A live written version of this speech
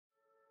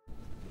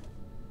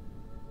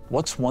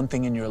What's one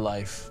thing in your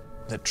life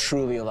that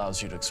truly allows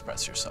you to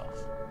express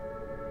yourself?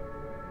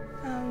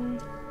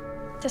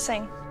 To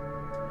sing.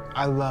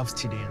 I love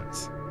to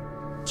dance.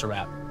 To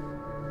rap.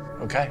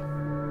 Okay,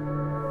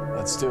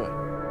 let's do it.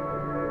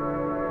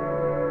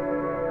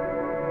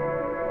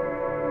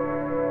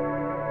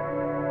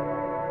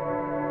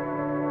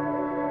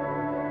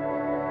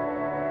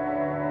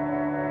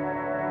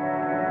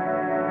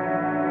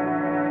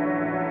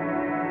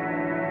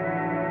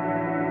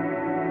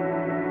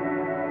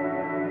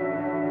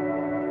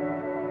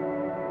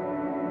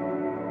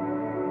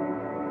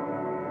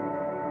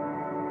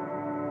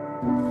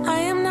 I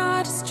am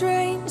not a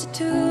stranger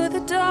to the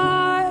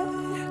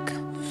dark.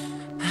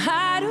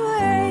 Hide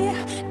away,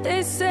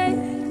 they say,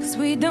 'cause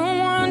we don't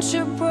want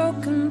your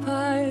broken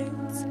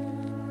parts.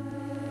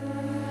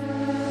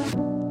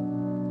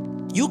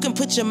 You can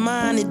put your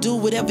mind and do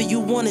whatever you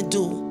want to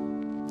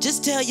do.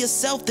 Just tell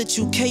yourself that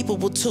you're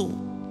capable too.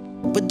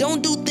 But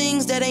don't do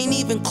things that ain't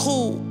even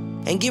cool.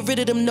 And get rid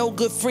of them no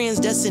good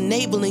friends that's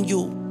enabling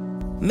you,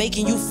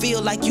 making you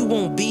feel like you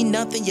won't be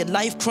nothing. Your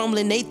life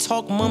crumbling, they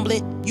talk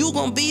mumbling. You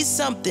gon' be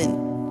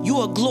something. You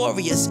are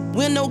glorious.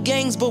 We're no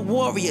gangs but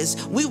warriors.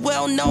 We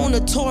well known,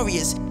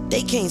 notorious.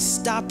 They can't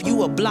stop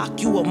you or block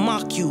you or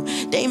mock you.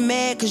 They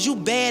mad cause you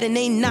bad and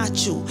they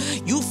not you.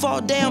 You fall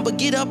down but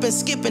get up and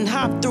skip and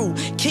hop through.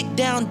 Kick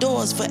down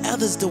doors for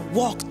others to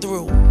walk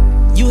through.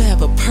 You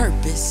have a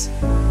purpose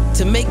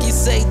to make you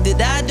say,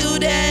 did I do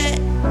that?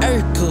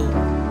 Urkel.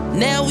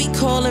 Now we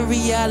callin'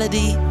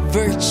 reality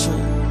virtual.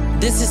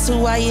 This is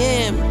who I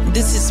am,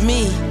 this is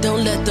me.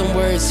 Don't let them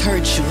words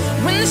hurt you.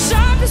 When the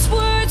sharpest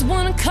words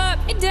wanna cut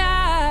me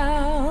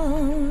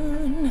down,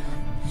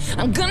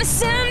 I'm gonna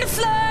send a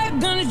flood,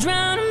 gonna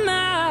drown them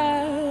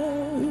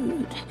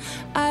out.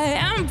 I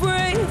am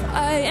brave,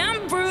 I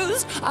am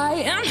bruised, I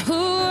am who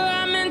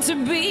I'm meant to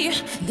be.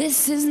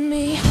 This is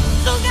me.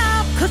 Look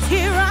out, 'cause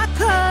here I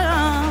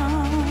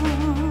come,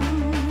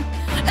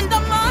 and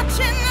I'm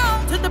marching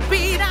on to the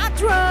beat I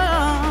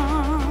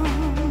drum.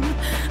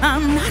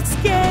 I'm not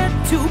scared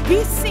to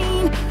be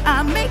seen.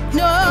 I make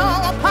no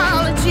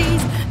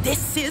apologies.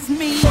 This is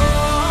me.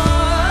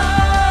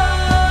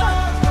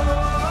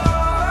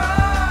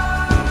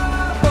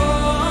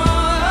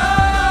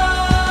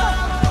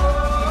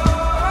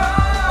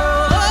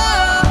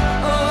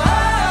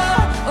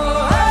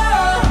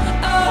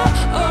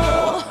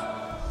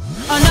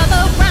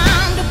 Another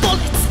round of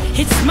bullets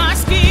hits my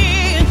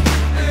skin.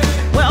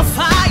 Well,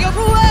 fire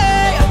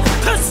away,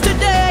 'cause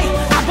today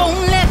I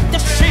won't let the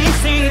shame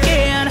sink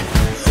in.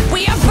 We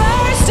are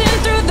bursting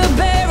through the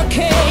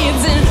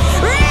barricades and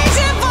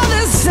reaching for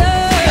the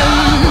sun.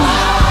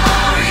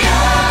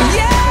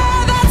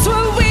 Yeah, that's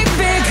what we've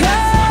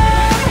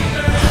become.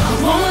 I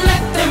won't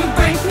let them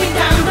break me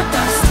down to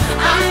dust.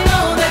 I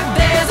know that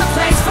there's a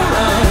place for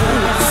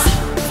us.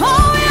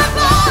 Oh yeah,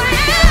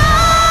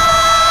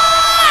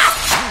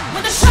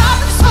 when the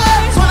sharpest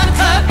words wanna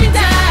cut me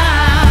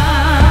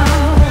down,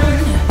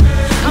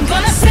 I'm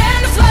gonna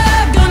send a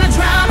flood, gonna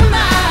drown them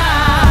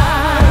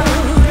out.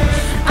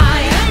 I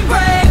am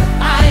brave,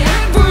 I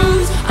am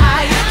bruised,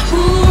 I am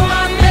who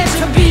I'm meant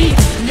to be.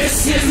 This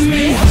is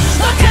me.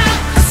 Look out,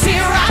 'cause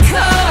here I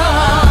come.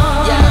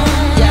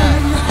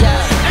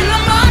 And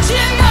I'm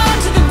marching on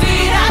to the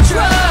beat I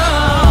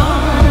drum.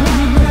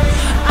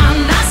 I'm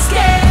not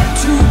scared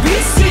to be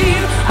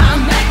seen. I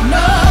make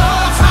no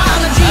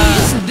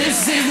apologies. This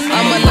is me.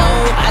 I'm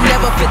alone, I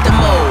never fit the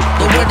mold.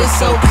 The world is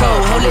so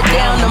cold, hold it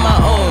down on my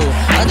own.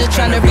 I'm just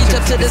trying to reach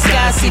up to the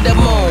sky, see the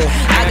moon.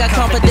 I got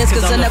confidence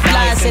 'cause I'm the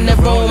flyest in the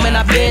room. And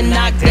I've been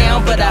knocked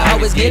down, but I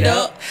always get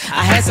up.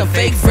 I had some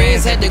fake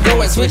friends, had to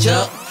go and switch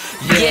up.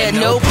 Yeah,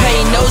 no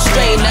pain, no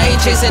strain, I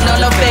ain't chasing all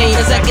the fame,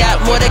 'cause I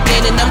got more to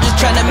gain and I'm just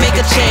trying to make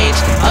a change.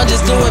 I'm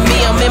just doing me,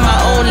 I'm in my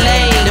own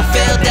lane. I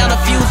fell down a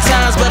few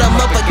times, but I'm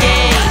up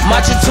again.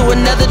 Marching to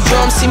another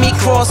drum, see me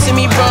cross, see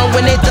me run.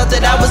 When they thought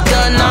that I was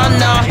done,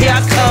 nah, here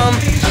I come.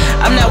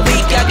 I'm not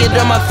weak, I get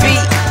on my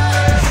feet.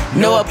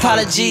 No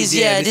apologies,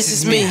 yeah, this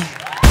is me.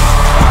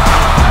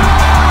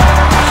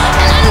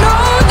 And I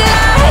know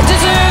that I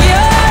deserve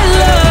your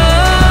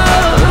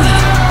love.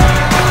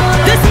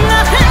 There's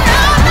nothing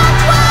I'm not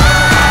worth.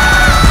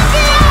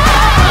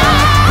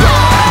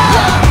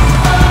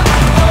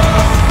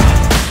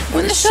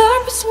 When the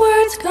sharpest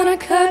words gonna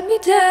cut me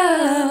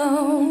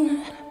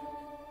down,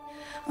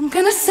 I'm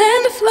gonna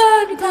send a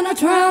flood, gonna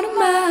drown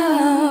them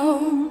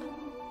out.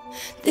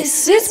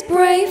 This is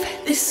brave,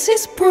 this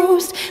is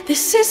bruised,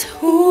 this is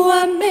who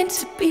I'm meant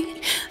to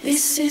be.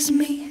 This is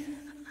me.